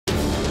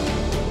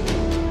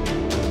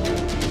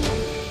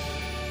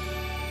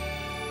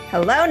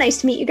Hello,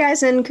 nice to meet you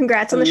guys, and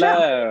congrats on the show.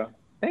 Hello.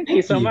 Thank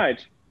you so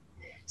much.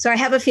 So I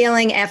have a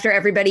feeling after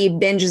everybody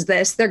binges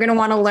this, they're going to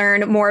want to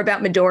learn more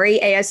about Midori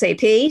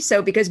ASAP.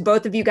 So because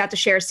both of you got to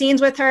share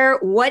scenes with her,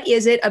 what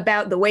is it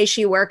about the way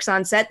she works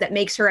on set that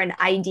makes her an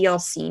ideal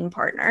scene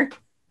partner?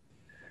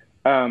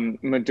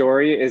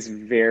 Midori is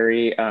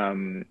very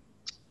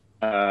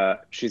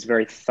she's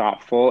very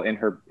thoughtful in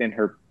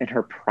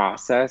her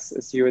process,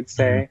 as you would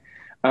say.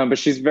 But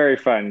she's very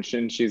fun,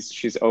 and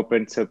she's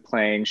open to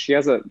playing. She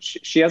has a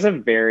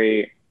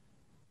very,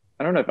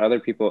 I don't know if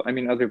other people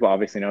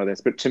obviously know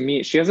this, but to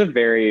me, she has a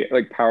very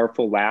like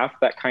powerful laugh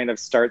that kind of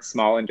starts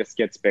small and just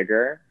gets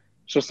bigger.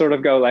 She'll sort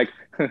of go like,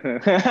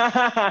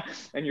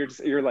 and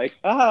you're like,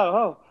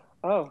 oh,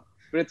 but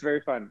it's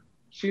very fun.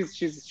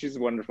 She's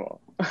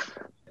wonderful.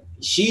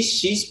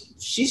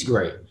 She's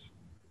great.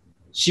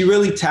 She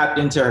really tapped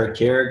into her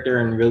character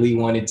and really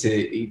wanted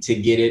to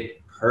get it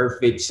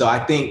perfect. So I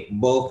think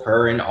both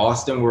her and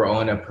Austin were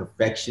on a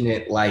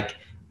perfectionist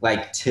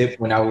like tip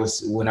when I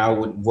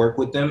would work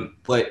with them.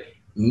 But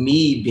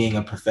me being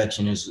a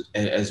perfectionist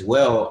as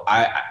well,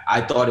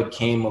 I thought it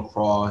came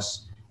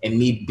across, and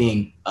me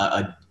being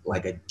a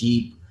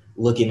deep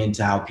looking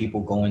into how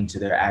people go into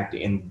their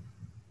acting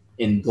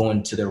and go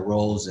into their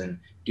roles and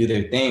do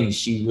their things.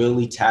 She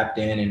really tapped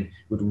in and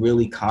would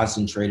really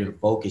concentrate and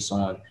focus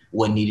on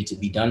what needed to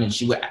be done. And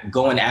she would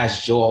go and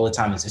ask Joe all the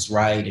time, is this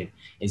right? And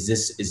is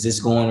this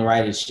going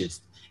right? It's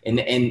just,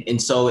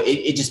 and so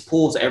it just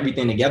pulls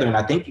everything together. And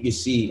I think you can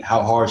see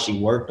how hard she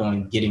worked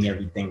on getting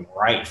everything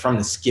right, from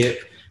the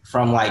skip,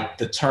 from like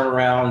the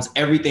turnarounds,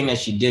 everything that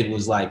she did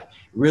was like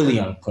really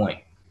on point.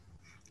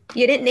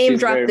 You didn't name She's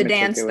drop very the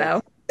dance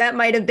meticulous. though. That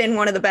might have been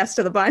one of the best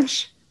of the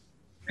bunch.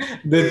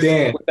 The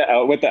dance.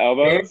 With the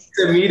elbows.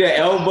 To me, the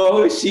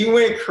elbow, she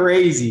went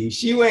crazy.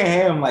 She went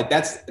ham. Like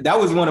that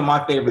was one of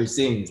my favorite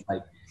scenes.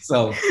 Like,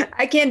 so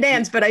I can't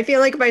dance, but I feel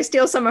like if I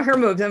steal some of her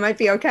moves, I might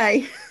be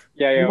okay.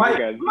 Yeah, you we're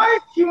good.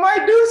 you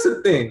might do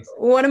some things.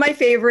 One of my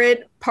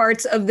favorite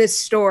parts of this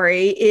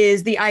story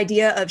is the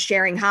idea of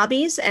sharing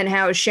hobbies and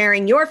how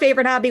sharing your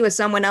favorite hobby with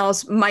someone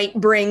else might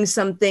bring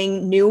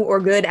something new or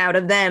good out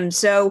of them.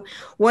 So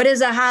what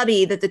is a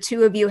hobby that the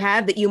two of you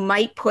have that you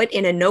might put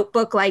in a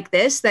notebook like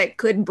this that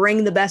could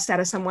bring the best out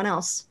of someone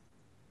else?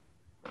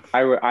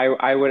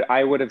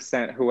 I would have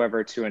sent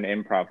whoever to an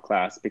improv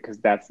class, because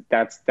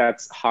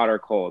that's hot or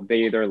cold. They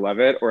either love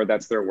it or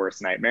that's their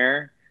worst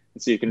nightmare.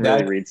 So you can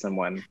really read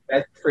someone.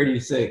 That's pretty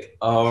sick.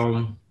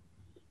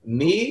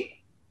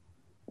 Me,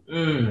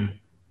 I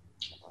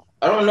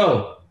don't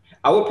know.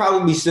 I would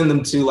probably send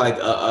them to like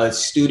a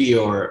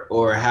studio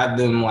or have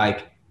them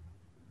like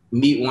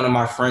meet one of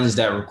my friends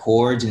that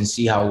records and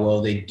see how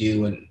well they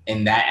do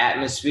in that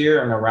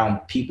atmosphere and around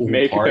people who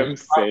Make party. them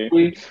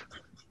safe.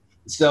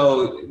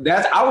 So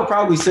I would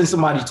probably send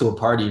somebody to a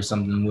party or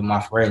something with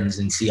my friends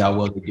and see how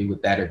well they do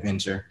with that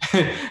adventure.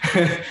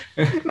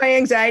 My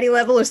anxiety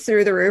level is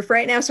through the roof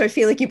right now, so I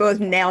feel like you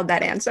both nailed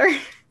that answer.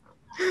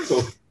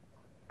 Cool.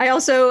 I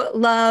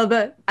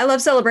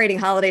love celebrating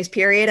holidays,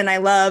 period, and I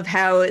love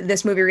how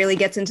this movie really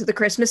gets into the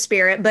Christmas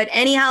spirit. But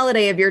any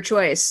holiday of your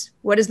choice,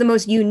 what is the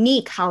most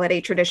unique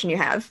holiday tradition you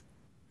have?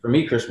 For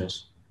me,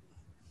 Christmas.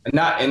 And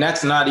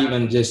that's not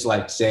even just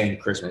like saying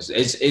Christmas.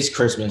 It's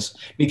Christmas,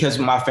 because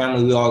my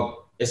family,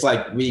 it's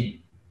like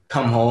we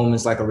come home,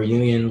 it's like a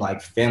reunion,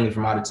 like family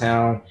from out of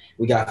town.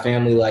 We got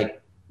family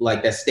like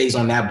that stays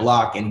on that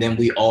block, and then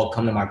we all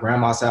come to my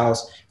grandma's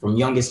house, from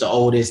youngest to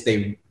oldest.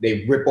 They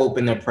rip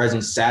open their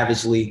presents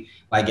savagely,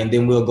 like, and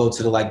then we'll go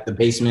to the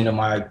basement of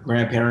my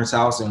grandparents'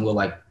 house and we'll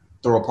like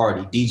throw a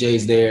party.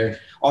 DJ's there,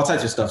 all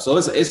types of stuff. So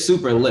it's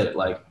super lit.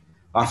 Like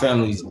my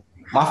family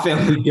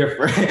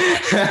different.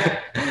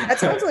 That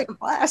sounds like a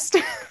blast.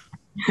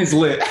 It's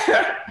lit.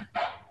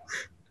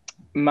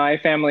 My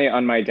family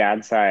on my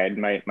dad's side,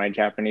 my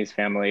Japanese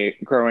family,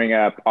 growing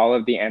up, all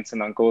of the aunts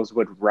and uncles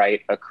would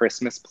write a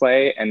Christmas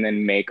play and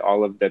then make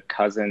all of the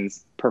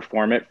cousins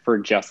perform it for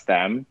just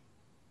them.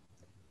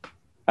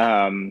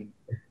 And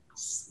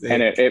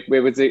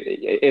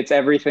it's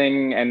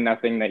everything and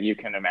nothing that you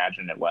can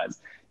imagine it was.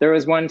 There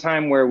was one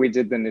time where we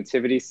did the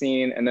nativity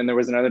scene, and then there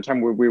was another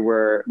time where we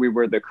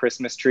were the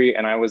Christmas tree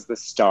and I was the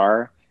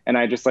star, and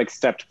I just like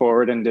stepped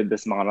forward and did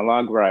this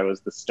monologue where I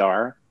was the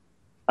star.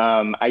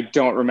 I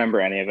don't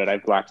remember any of it. I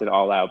blocked it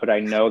all out, but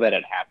I know that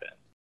it happened.